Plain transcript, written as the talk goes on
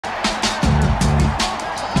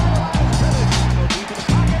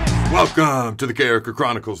Welcome to the Carriker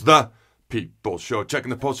Chronicles, the People Show. Checking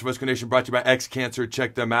the Pulse of Husker Nation, brought to you by XCancer.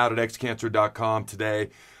 Check them out at xcancer.com. Today,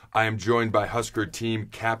 I am joined by Husker team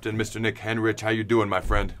captain, Mr. Nick Henrich. How you doing, my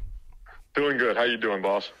friend? Doing good. How you doing,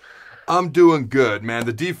 boss? I'm doing good, man.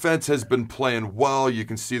 The defense has been playing well. You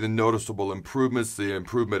can see the noticeable improvements, the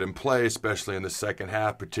improvement in play, especially in the second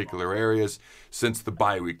half, particular areas since the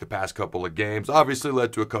bye week. The past couple of games obviously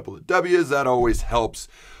led to a couple of W's. That always helps.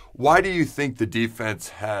 Why do you think the defense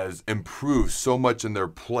has improved so much in their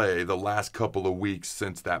play the last couple of weeks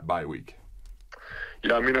since that bye week?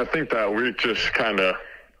 Yeah, I think that week just kind of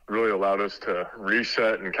really allowed us to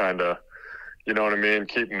reset and kind of, you know what I mean,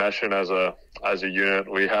 keep meshing as a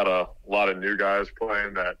unit. We had a lot of new guys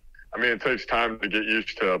playing that, it takes time to get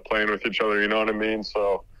used to playing with each other, you know what I mean?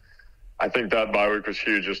 So I think that bye week was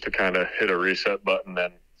huge just to kind of hit a reset button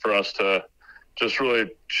and for us to just really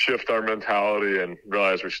shift our mentality and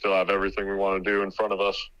realize we still have everything we want to do in front of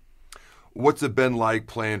us. What's it been like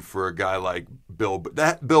playing for a guy like Bill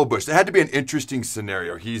Bush? That had to be an interesting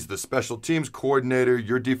scenario. He's the special teams coordinator.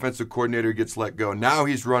 Your defensive coordinator gets let go. Now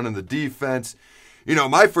he's running the defense. You know,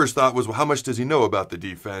 my first thought was, well, how much does he know about the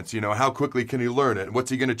defense? You know, how quickly can he learn it?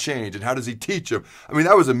 What's he going to change? And how does he teach him?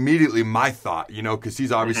 That was immediately my thought, because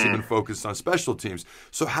he's obviously been focused on special teams.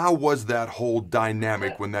 So how was that whole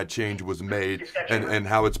dynamic when that change was made and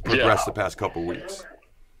how it's progressed the past couple weeks?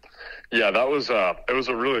 Yeah, that was it was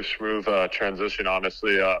a really smooth transition,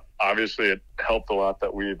 honestly. Obviously, it helped a lot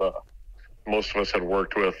that most of us had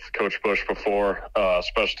worked with Coach Bush before,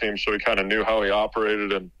 special teams, so we kind of knew how he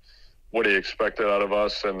operated and what he expected out of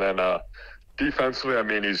us. And then defensively,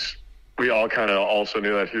 we all kind of also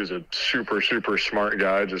knew that he was a super, super smart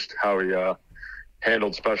guy, just how he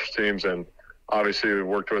handled special teams. And obviously, we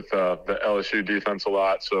worked with the LSU defense a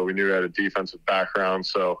lot, so we knew he had a defensive background.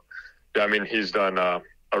 So, yeah, he's done a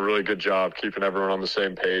really good job keeping everyone on the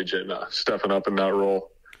same page and stepping up in that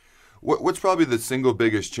role. What's probably the single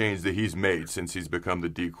biggest change that he's made since he's become the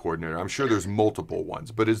D coordinator? I'm sure there's multiple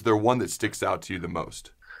ones, but is there one that sticks out to you the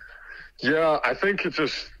most? Yeah, I think it's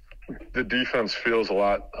just the defense feels a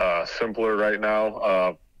lot simpler right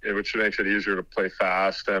now, which makes it easier to play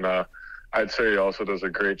fast. And I'd say he also does a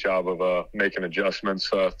great job of making adjustments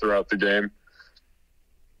throughout the game.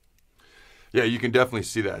 Yeah, you can definitely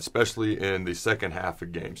see that, especially in the second half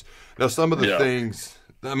of games. Now, some of the things,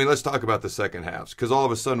 let's talk about the second halves, because all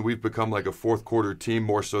of a sudden we've become like a fourth quarter team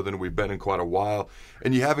more so than we've been in quite a while,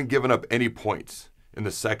 and you haven't given up any points in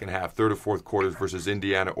the second half, third or fourth quarters versus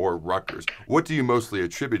Indiana or Rutgers. What do you mostly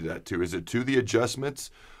attribute that to? Is it to the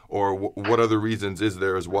adjustments, or what other reasons is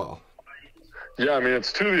there as well? Yeah,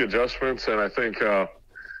 it's to the adjustments, and I think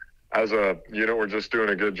as a unit, we're just doing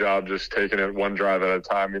a good job just taking it one drive at a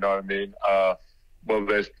time, you know what I mean?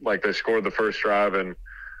 They scored the first drive, and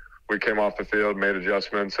we came off the field, made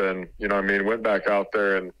adjustments, and, went back out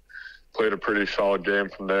there and played a pretty solid game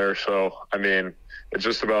from there. So, it's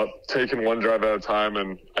just about taking one drive at a time,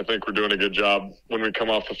 and I think we're doing a good job when we come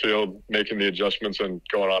off the field, making the adjustments and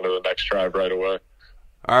going on to the next drive right away.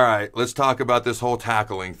 All right, let's talk about this whole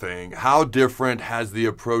tackling thing. How different has the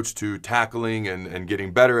approach to tackling and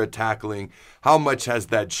getting better at tackling, how much has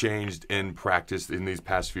that changed in practice in these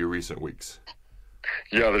past few recent weeks?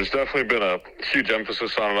 Yeah, there's definitely been a huge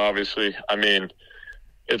emphasis on it, obviously.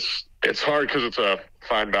 It's hard because it's a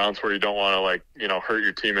fine balance where you don't want to, hurt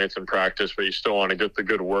your teammates in practice, but you still want to get the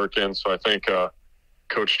good work in. So I think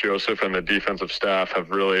Coach Joseph and the defensive staff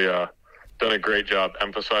have really done a great job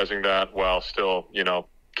emphasizing that while still,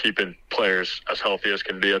 keeping players as healthy as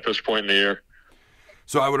can be at this point in the year.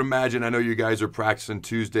 So I would imagine, I know you guys are practicing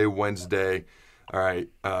Tuesday, Wednesday, all right,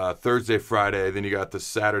 Thursday, Friday, then you got the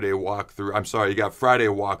Saturday walkthrough. You got Friday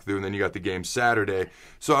walkthrough, and then you got the game Saturday.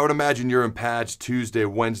 So I would imagine you're in pads Tuesday,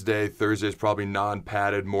 Wednesday. Thursday is probably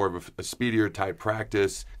non-padded, more of a speedier type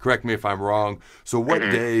practice. Correct me if I'm wrong. So what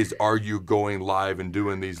days are you going live and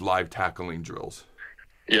doing these live tackling drills?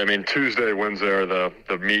 Yeah, Tuesday, Wednesday are the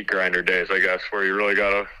meat grinder days, I guess, where you really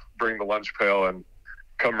got to bring the lunch pail and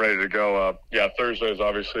come ready to go. Thursday is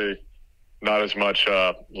obviously not as much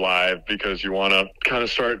live because you want to kind of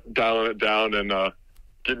start dialing it down and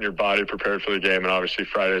getting your body prepared for the game. And obviously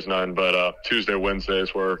Friday's none, but Tuesday, Wednesday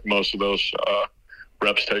is where most of those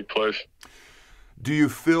reps take place. Do you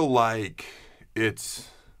feel like it's,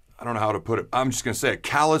 I don't know how to put it, I'm just going to say it,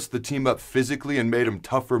 calloused the team up physically and made them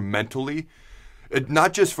tougher mentally?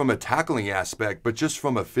 Not just from a tackling aspect, but just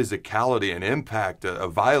from a physicality and impact, a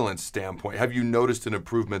violence standpoint. Have you noticed an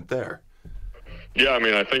improvement there? Yeah,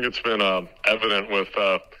 I think it's been evident with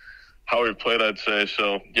how we've played, I'd say.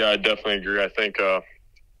 So, yeah, I definitely agree. I think,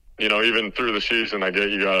 even through the season,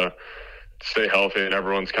 you got to stay healthy, and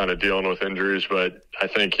everyone's kind of dealing with injuries. But I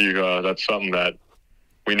think that's something that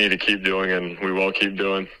we need to keep doing, and we will keep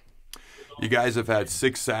doing. You guys have had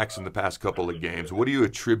 6 sacks in the past couple of games. What do you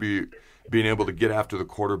attribute being able to get after the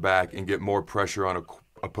quarterback and get more pressure on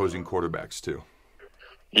opposing quarterbacks to?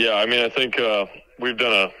 Yeah, I mean, I think we've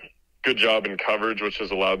done a good job in coverage, which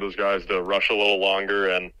has allowed those guys to rush a little longer,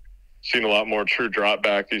 and seen a lot more true drop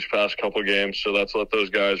back these past couple of games. So that's let those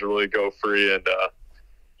guys really go free. And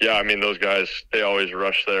yeah, I mean, those guys, they always they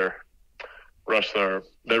rush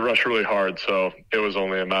really hard. So it was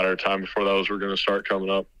only a matter of time before those were going to start coming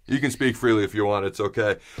up. You can speak freely if you want. It's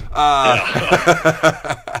okay.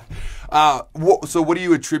 So what do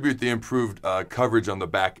you attribute the improved coverage on the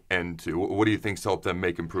back end to? What do you think's helped them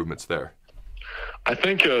make improvements there? I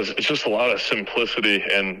think it's just a lot of simplicity,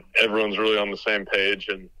 and everyone's really on the same page,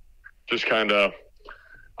 and just kind of,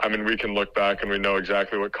 I mean, we can look back and we know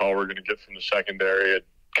exactly what call we're going to get from the secondary at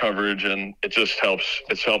coverage, and it just helps.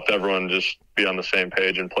 It's helped everyone just be on the same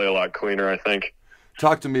page and play a lot cleaner, I think.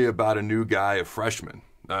 Talk to me about a new guy, a freshman.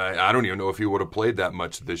 I don't even know if he would have played that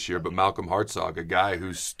much this year, but Malcolm Hartzog, a guy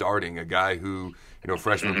who's starting, a guy who,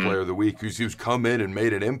 freshman player of the week, who's come in and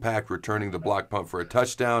made an impact, returning the block punt for a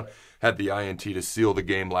touchdown, had the INT to seal the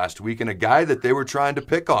game last week, and a guy that they were trying to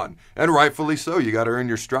pick on, and rightfully so. You got to earn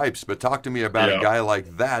your stripes. But talk to me about a guy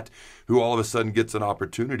like that who all of a sudden gets an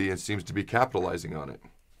opportunity and seems to be capitalizing on it.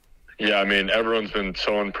 Yeah, I mean, everyone's been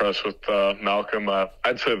so impressed with Malcolm.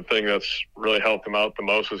 I'd say the thing that's really helped him out the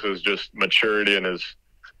most is his just maturity and his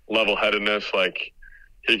level-headedness. Like,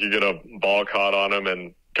 he could get a ball caught on him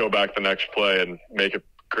and go back the next play and make a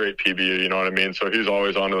great PBU, you know what I mean? So he's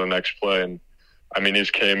always on to the next play. And, I mean,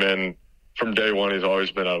 he's came in from day one. He's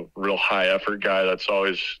always been a real high-effort guy that's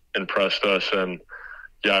always impressed us. And,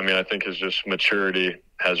 yeah, I mean, I think his just maturity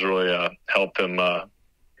has really helped him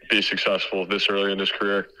be successful this early in his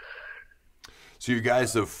career. So you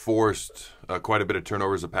guys have forced quite a bit of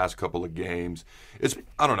turnovers the past couple of games.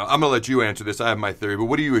 I don't know. I'm going to let you answer this. I have my theory. But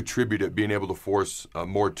what do you attribute it being able to force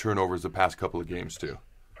more turnovers the past couple of games to?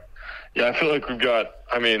 Yeah, I feel like we've got,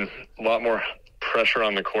 I mean, a lot more pressure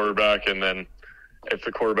on the quarterback. And then if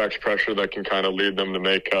the quarterback's pressure, that can kind of lead them to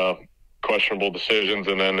make questionable decisions.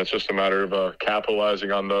 And then it's just a matter of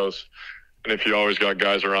capitalizing on those. And if you always got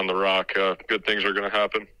guys around the rock, good things are going to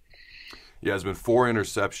happen. Yeah, there's been 4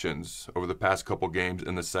 interceptions over the past couple games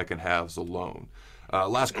in the second halves alone.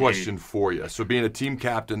 Last question for you. So being a team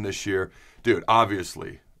captain this year, dude,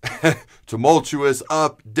 obviously, tumultuous,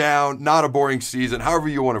 up, down, not a boring season, however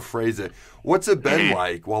you want to phrase it. What's it been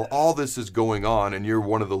like while all this is going on and you're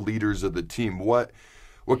one of the leaders of the team? What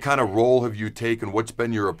kind of role have you taken? What's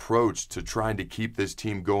been your approach to trying to keep this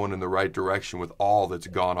team going in the right direction with all that's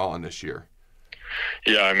gone on this year?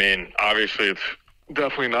 Yeah, I mean, obviously it's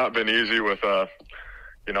definitely not been easy with,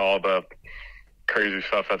 all the crazy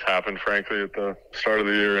stuff that's happened, frankly, at the start of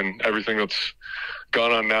the year and everything that's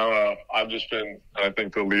gone on now. I've just been, I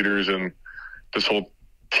think the leaders and this whole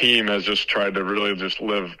team has just tried to really just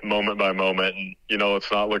live moment by moment. And, let's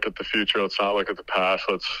not look at the future. Let's not look at the past.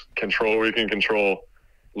 Let's control what we can control.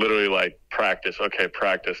 Literally, like, practice. Okay,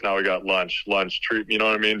 practice. Now we got lunch, treat. You know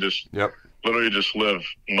what I mean? Just literally just live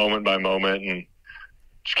moment by moment and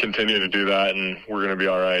just continue to do that, and we're going to be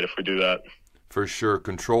all right if we do that. For sure.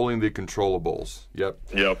 Controlling the controllables. Yep.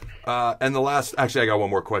 And actually, I got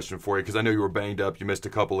one more question for you because I know you were banged up. You missed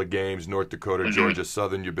a couple of games, North Dakota, Georgia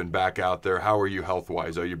Southern. You've been back out there. How are you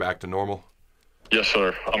health-wise? Are you back to normal? Yes,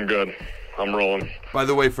 sir. I'm good. I'm rolling. By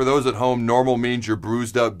the way, for those at home, normal means you're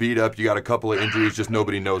bruised up, beat up, you got a couple of injuries just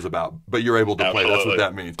nobody knows about, but you're able to play. That's what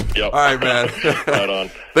that means. Yep. All right, man. Right on.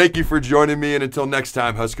 Thank you for joining me, and until next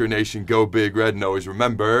time, Husker Nation, go big red, and always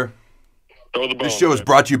remember, throw the bone. This show is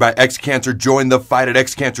brought to you by XCancer. Join the fight at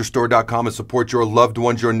XCancerStore.com and support your loved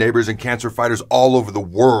ones, your neighbors, and cancer fighters all over the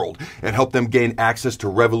world and help them gain access to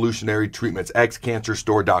revolutionary treatments.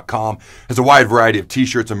 XCancerStore.com has a wide variety of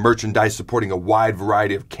t-shirts and merchandise supporting a wide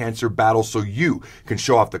variety of cancer battles so you can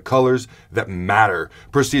show off the colors that matter.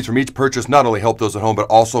 Proceeds from each purchase not only help those at home, but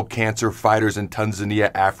also cancer fighters in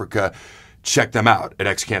Tanzania, Africa. Check them out at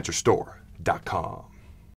XCancerStore.com.